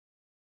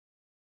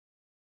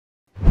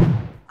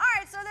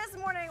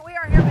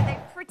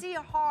pretty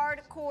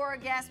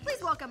hardcore guest.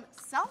 Please welcome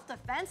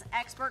self-defense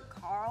expert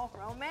Karl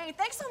Romain.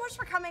 Thanks so much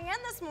for coming in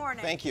this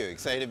morning. Thank you.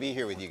 Excited to be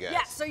here with you guys.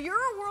 Yeah, so you're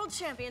a world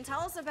champion. Tell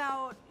us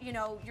about,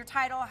 your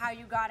title, how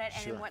you got it,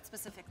 and Sure. in what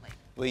specifically.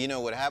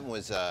 Well, what happened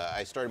was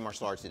I started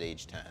martial arts at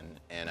age 10,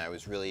 and I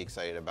was really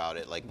excited about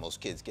it, like most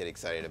kids get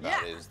excited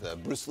about it. It was the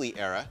Bruce Lee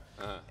era,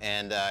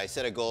 and I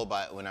set a goal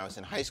when I was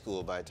in high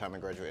school, by the time I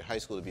graduated high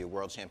school, to be a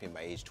world champion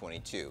by age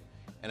 22.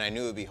 And I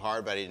knew it would be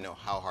hard, but I didn't know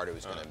how hard it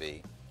was going to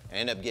be. I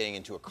ended up getting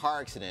into a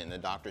car accident, and the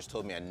doctors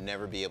told me I'd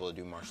never be able to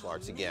do martial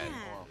arts again.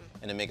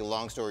 And to make a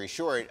long story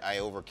short, I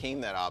overcame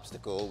that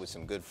obstacle with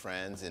some good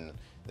friends and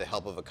the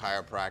help of a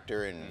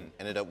chiropractor, and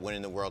ended up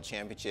winning the world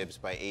championships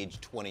by age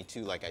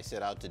 22, like I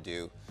set out to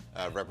do,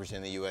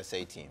 representing the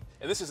USA team.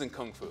 And this is in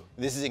Kung Fu?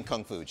 This is in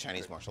Kung Fu,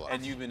 Chinese martial arts.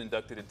 And you've been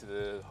inducted into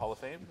the Hall of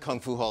Fame? Kung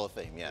Fu Hall of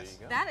Fame, yes.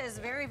 That is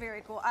very,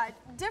 very cool.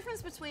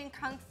 Difference between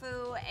Kung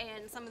Fu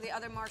and some of the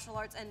other martial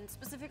arts, and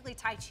specifically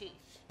Tai Chi.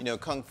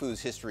 Kung Fu's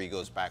history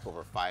goes back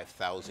over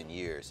 5,000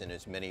 years, and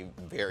there's many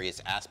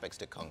various aspects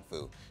to Kung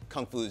Fu.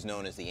 Kung Fu is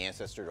known as the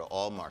ancestor to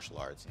all martial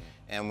arts.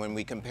 And when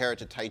we compare it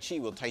to Tai Chi,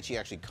 well, Tai Chi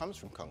actually comes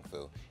from Kung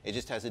Fu. It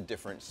just has a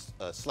different,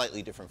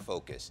 slightly different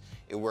focus.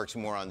 It works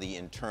more on the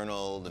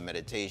internal, the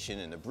meditation,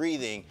 and the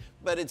breathing,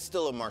 but it's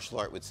still a martial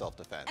art with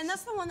self-defense. And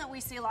that's the one that we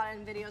see a lot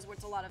in videos where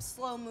it's a lot of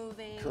slow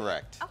moving.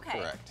 Correct. Okay.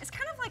 Correct. It's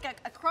kind of like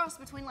a cross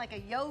between like a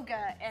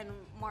yoga and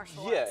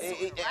martial Yeah,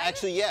 arts. Right?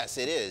 actually, yes,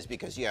 it is,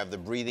 because you have the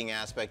breathing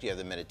aspect, you have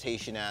the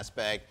meditation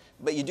aspect,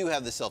 but you do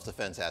have the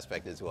self-defense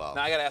aspect as well.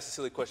 Now, I got to ask a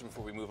silly question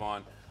before we move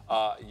on.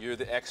 You're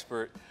the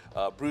expert.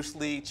 Bruce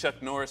Lee,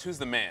 Chuck Norris, who's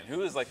the man?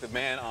 Who is like the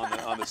man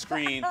on the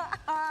screen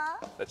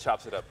that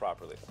chops it up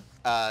properly?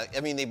 I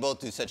mean, they both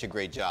do such a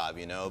great job,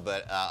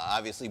 but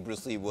obviously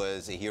Bruce Lee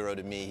was a hero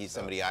to me. He's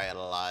somebody I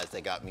idolized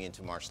that got me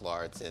into martial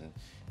arts,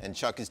 and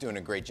Chuck is doing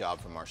a great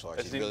job for martial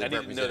arts. He's really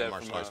representing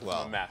martial arts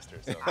well. From a master,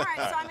 so. All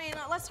right, so I mean,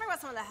 let's talk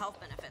about some of the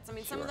health benefits. I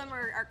mean, some of them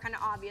are kind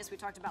of obvious. We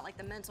talked about like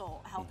the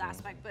mental health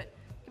aspect, but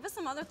give us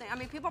some other things. I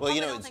mean, people probably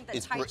don't think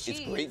that Tai Chi it's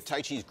great.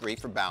 Tai Chi is great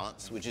for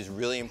balance, which is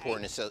really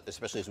important,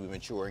 especially as we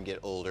mature and get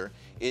older.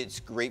 It's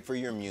great for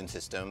your immune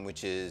system,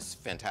 which is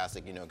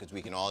fantastic, because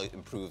we can all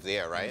improve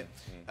there, right?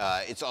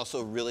 It's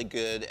also really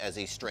good as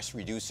a stress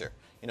reducer.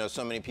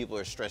 So many people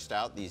are stressed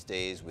out these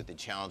days with the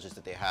challenges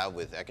that they have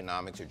with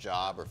economics or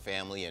job or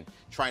family and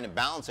trying to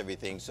balance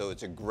everything, so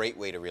it's a great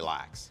way to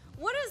relax.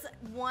 What is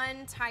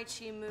one Tai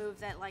Chi move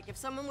that, like, if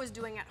someone was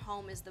doing at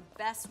home, is the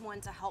best one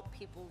to help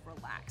people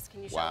relax?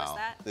 Can you show us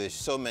that? There's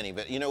so many,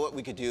 but you know what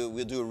we could do?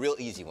 We'll do a real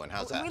easy one.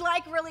 How's that? We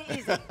like really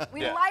easy.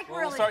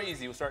 We'll start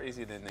easy. We'll start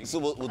easy then. So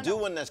we'll do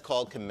one that's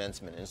called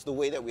commencement. And it's the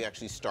way that we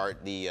actually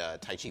start the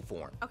Tai Chi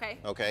form. Okay.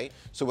 Okay?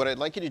 So what I'd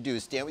like you to do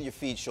is stand with your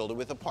feet shoulder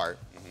width apart.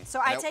 So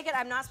I take it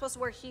I'm not supposed to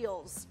wear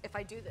heels if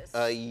I do this?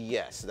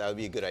 Yes, that would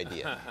be a good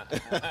idea.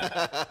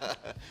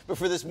 But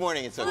for this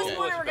morning, it's okay. This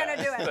morning we're going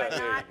to do it, but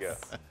not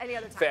any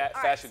other time.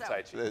 Fashion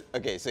Tai Chi.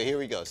 Okay, so here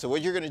we go. So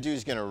what you're going to do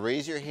is going to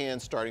raise your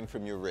hand starting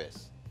from your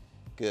wrist.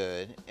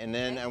 Good. And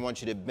then I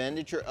want you to bend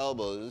at your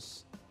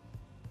elbows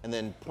and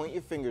then point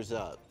your fingers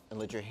up and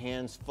let your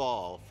hands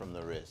fall from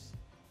the wrist.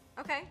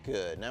 Okay.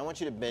 Good. Now I want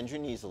you to bend your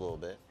knees a little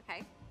bit.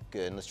 Okay.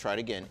 Good. And let's try it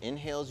again.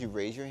 Inhale as you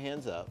raise your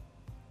hands up.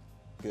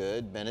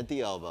 Good. Bend at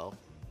the elbow.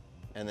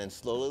 And then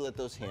slowly let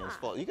those hands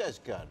fall. You guys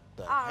got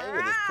the hang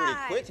of this pretty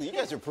quickly. You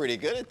guys are pretty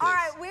good at this. All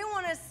right, we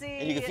want to see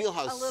and you can feel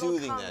how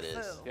soothing Kung that Fu.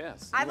 is.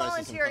 Yes. I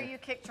volunteer you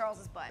kick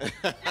Charles's butt.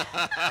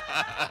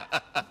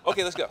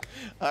 Okay, let's go.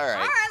 All right.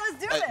 All right,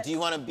 let's do it. Do you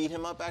want to beat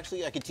him up,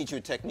 actually? I could teach you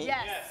a technique.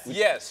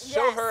 Yes.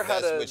 Show her how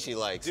That's to what she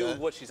likes, do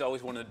what she's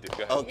always wanted to do.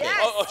 Go ahead. Okay.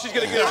 Yes. Oh, she's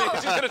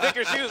going to take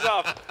her shoes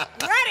off.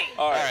 Ready.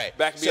 All right. All right.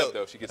 Back me up,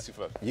 though, if she gets too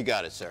far. You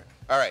got it, sir.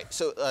 All right.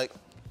 So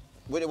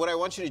what I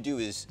want you to do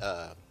is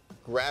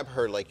grab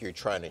her like you're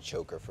trying to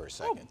choke her for a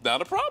second.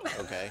 Not a problem.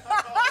 Okay.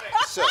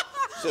 So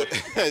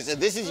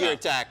this is your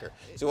attacker.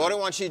 So what I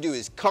want you to do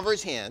is cover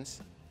his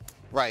hands,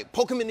 right?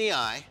 Poke him in the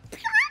eye,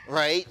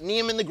 right? Knee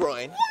him in the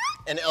groin,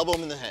 and elbow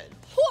him in the head.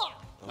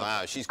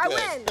 Wow, she's good.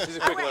 I win. She's a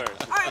quick learner.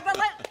 All right, but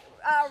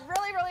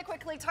really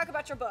quickly talk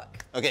about your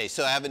book. Okay,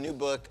 so I have a new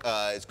book.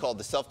 It's called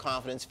The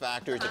Self-Confidence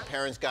Factor. It's a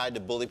parent's guide to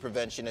bully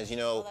prevention. As you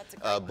know,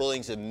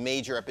 bullying's a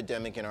major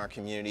epidemic in our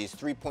communities.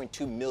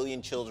 3.2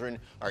 million children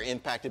are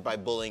impacted by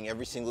bullying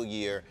every single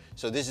year.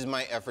 So this is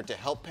my effort to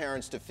help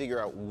parents to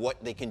figure out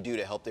what they can do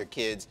to help their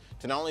kids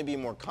to not only be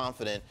more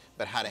confident,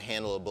 but how to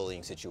handle a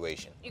bullying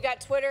situation. You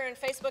got Twitter and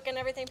Facebook and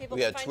everything people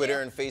can find you? We got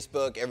Twitter and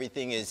Facebook.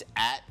 Everything is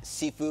at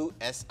Sifu,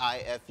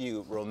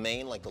 S-I-F-U,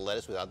 Romain, like the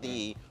lettuce without the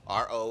E,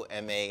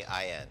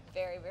 R-O-M-A-I-N.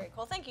 Very, very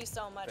cool. Thank you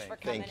so much for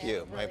coming in. Thank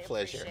you. Really My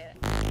pleasure. Appreciate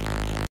it.